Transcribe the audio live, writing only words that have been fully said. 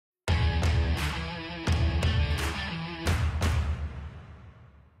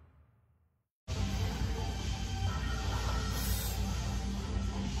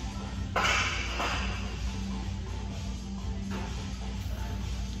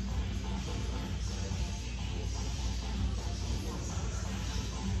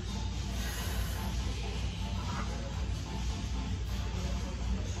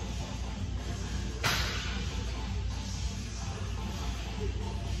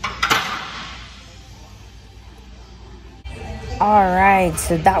All right,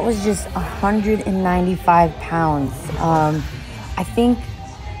 so that was just 195 pounds. I think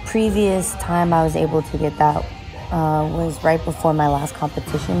previous time I was able to get that was right before my last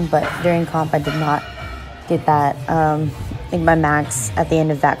competition, but during comp I did not get that. I think my max at the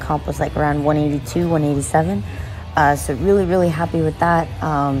end of that comp was like around 182, 187. So really happy with that.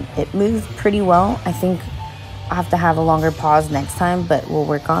 It moved pretty well. I think I have to have a longer pause next time, but we'll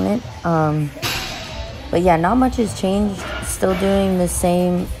work on it. But yeah, not much has changed. Still doing the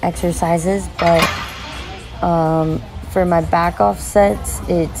same exercises, but for my back off sets,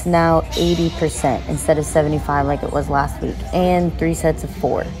 it's now 80% instead of 75 like it was last week, and 3 sets of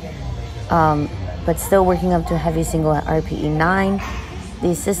 4. But still working up to a heavy single at RPE 9.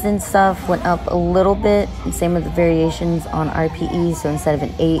 The assistant stuff went up a little bit, and same with the variations on RPE, so instead of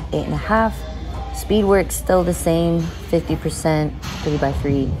an 8, 8.5. Speed work still the same, 50%,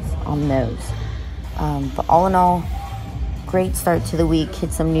 3x3s on those. But all in all, great start to the week.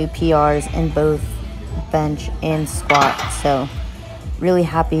 Hit some new PRs in both bench and squat. So really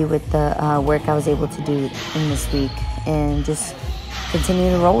happy with the work I was able to do in this week, and just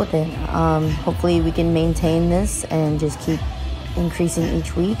continue to roll with it. Hopefully we can maintain this and just keep increasing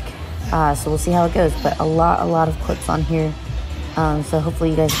each week. So we'll see how it goes. But a lot of clips on here. So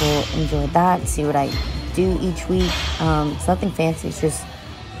hopefully you guys will enjoy that. See what I do each week. It's nothing fancy. It's just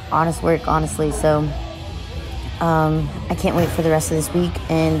honest work, honestly. So I can't wait for the rest of this week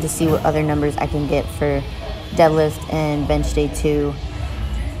and to see what other numbers I can get for deadlift and bench day 2,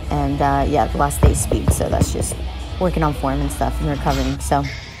 and yeah, the last day's speed. So that's just working on form and stuff and recovering. So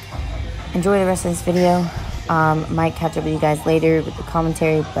enjoy the rest of this video. Might catch up with you guys later with the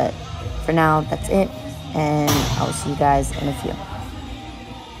commentary, but for now that's it, and I'll see you guys in a few.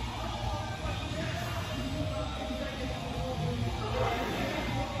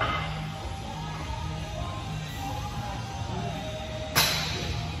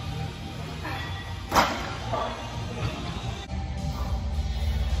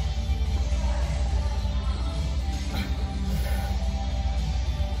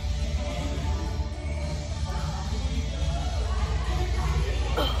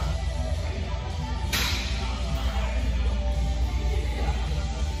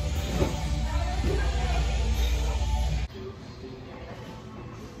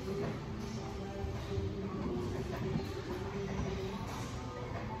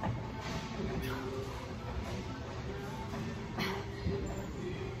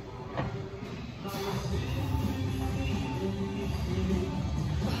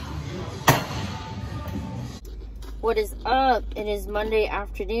 What is up? It is Monday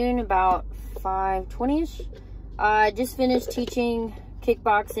afternoon, about 5:20ish. I just finished teaching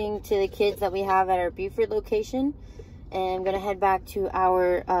kickboxing to the kids that we have at our Buford location, and I'm gonna head back to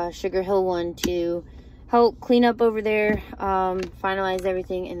our Sugar Hill one to help clean up over there, finalize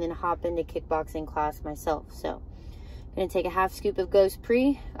everything, and then hop into kickboxing class myself. So I'm gonna take a half scoop of Ghost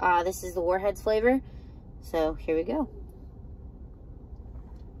Pre. This is the Warheads flavor, so here we go.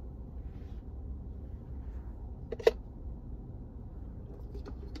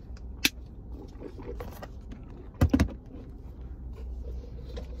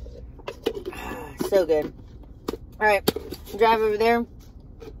 So good. All right, drive over there.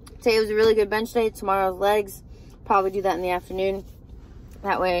 Today was a really good bench day. Tomorrow's legs. Probably do that in the afternoon.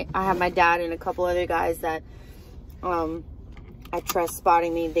 That way I have my dad and a couple other guys that I trust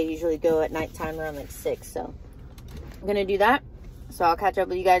spotting me. They usually go at nighttime around like 6. So I'm gonna do that. So I'll catch up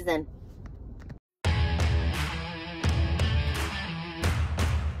with you guys then.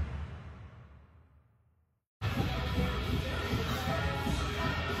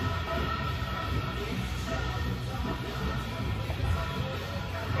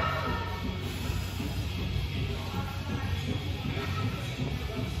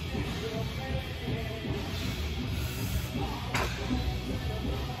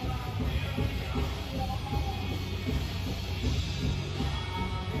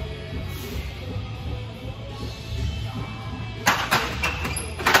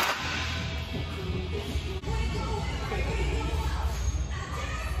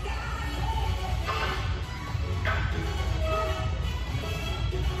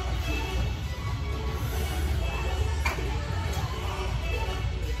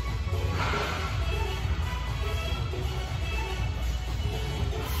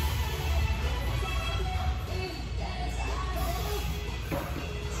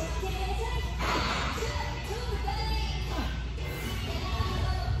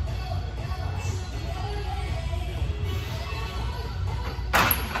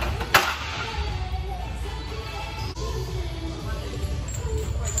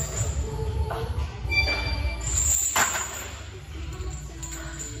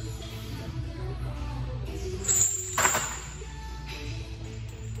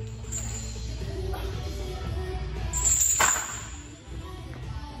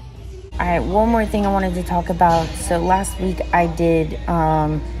 All right, one more thing I wanted to talk about. So last week I did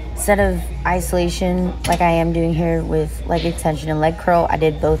set of isolation like I am doing here with leg extension and leg curl. I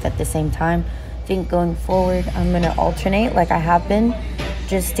did both at the same time. I think going forward I'm gonna alternate like I have been,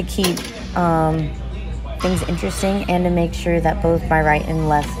 just to keep things interesting and to make sure that both my right and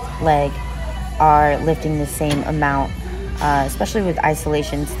left leg are lifting the same amount, especially with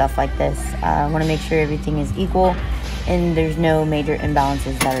isolation stuff like this. I want to make sure everything is equal and there's no major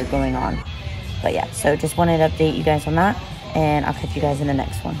imbalances that are going on. But yeah, so just wanted to update you guys on that, and I'll catch you guys in the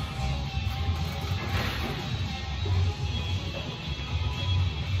next one.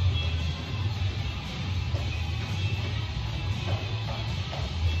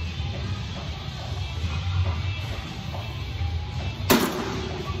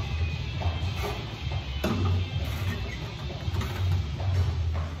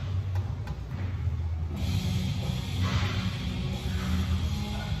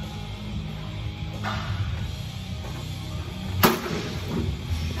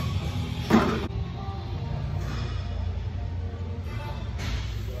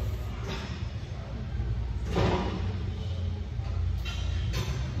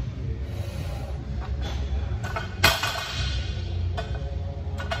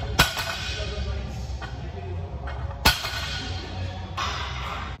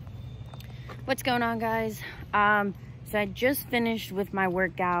 What's going on, guys? So I just finished with my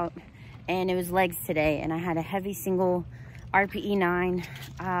workout, and it was legs today, and I had a heavy single RPE 9,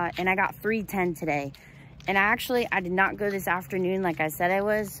 and I got 310 today. And I did not go this afternoon like I said I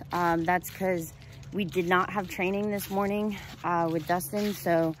was. That's because we did not have training this morning with Dustin,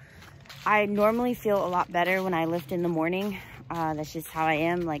 so I normally feel a lot better when I lift in the morning. That's just how I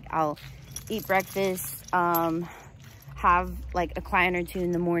am. Like, I'll eat breakfast, have like a client or two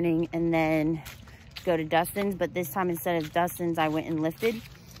in the morning, and then go to Dustin's. But this time, instead of Dustin's, I went and lifted.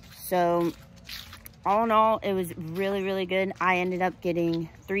 So all in all, it was really, really good. I ended up getting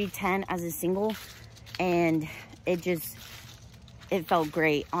 310 as a single, and it felt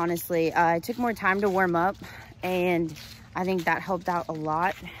great, honestly. It took more time to warm up, and I think that helped out a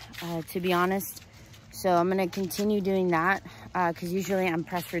lot, to be honest. So I'm gonna continue doing that, because usually I'm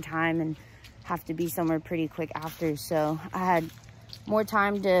pressed for time and have to be somewhere pretty quick after. So I had more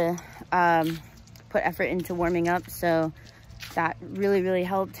time to put effort into warming up, so that really, really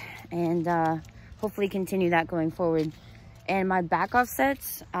helped, and hopefully continue that going forward. And my back off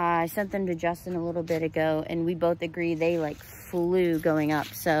sets, I sent them to Justin a little bit ago, and we both agree they like flew going up.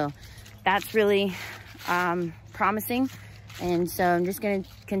 So that's really promising. And so I'm just gonna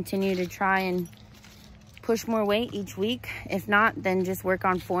continue to try and push more weight each week. If not, then just work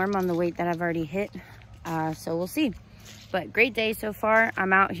on form on the weight that I've already hit. So we'll see. But great day so far.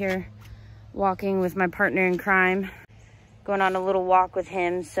 I'm out here walking with my partner in crime, going on a little walk with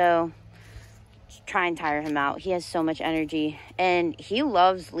him. So just try and tire him out. He has so much energy, and he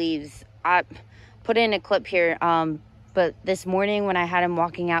loves leaves. I put in a clip here, but this morning when I had him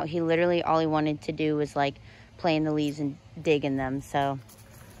walking out, he literally, all he wanted to do was like play in the leaves and dig in them. So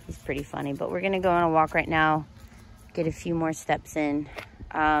he's pretty funny. But we're gonna go on a walk right now, get a few more steps in.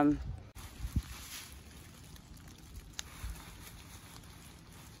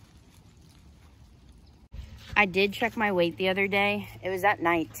 I did check my weight the other day. It was at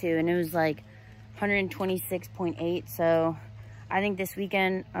night too, and it was like 126.8. So I think this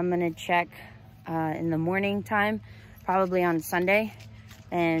weekend I'm gonna check in the morning time, probably on Sunday,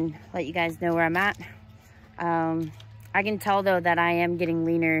 and let you guys know where I'm at. I can tell though that I am getting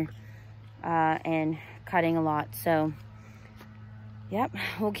leaner and cutting a lot. So yep,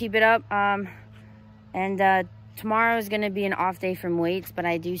 we'll keep it up. And tomorrow is gonna be an off day from weights, but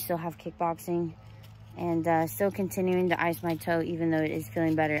I do still have kickboxing, and still continuing to ice my toe, even though it is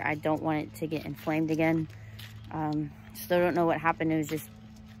feeling better. I don't want it to get inflamed again. Still don't know what happened. It was just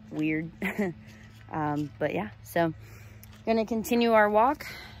weird. But yeah, so gonna continue our walk,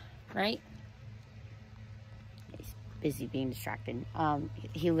 right? He's busy being distracted.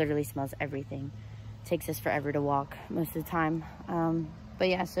 He literally smells everything. Takes us forever to walk most of the time. But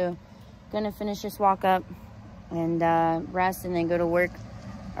yeah, so gonna finish this walk up and rest, and then go to work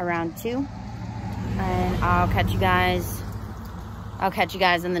around 2. And I'll catch you guys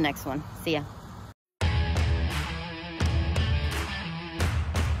in the next one. See ya.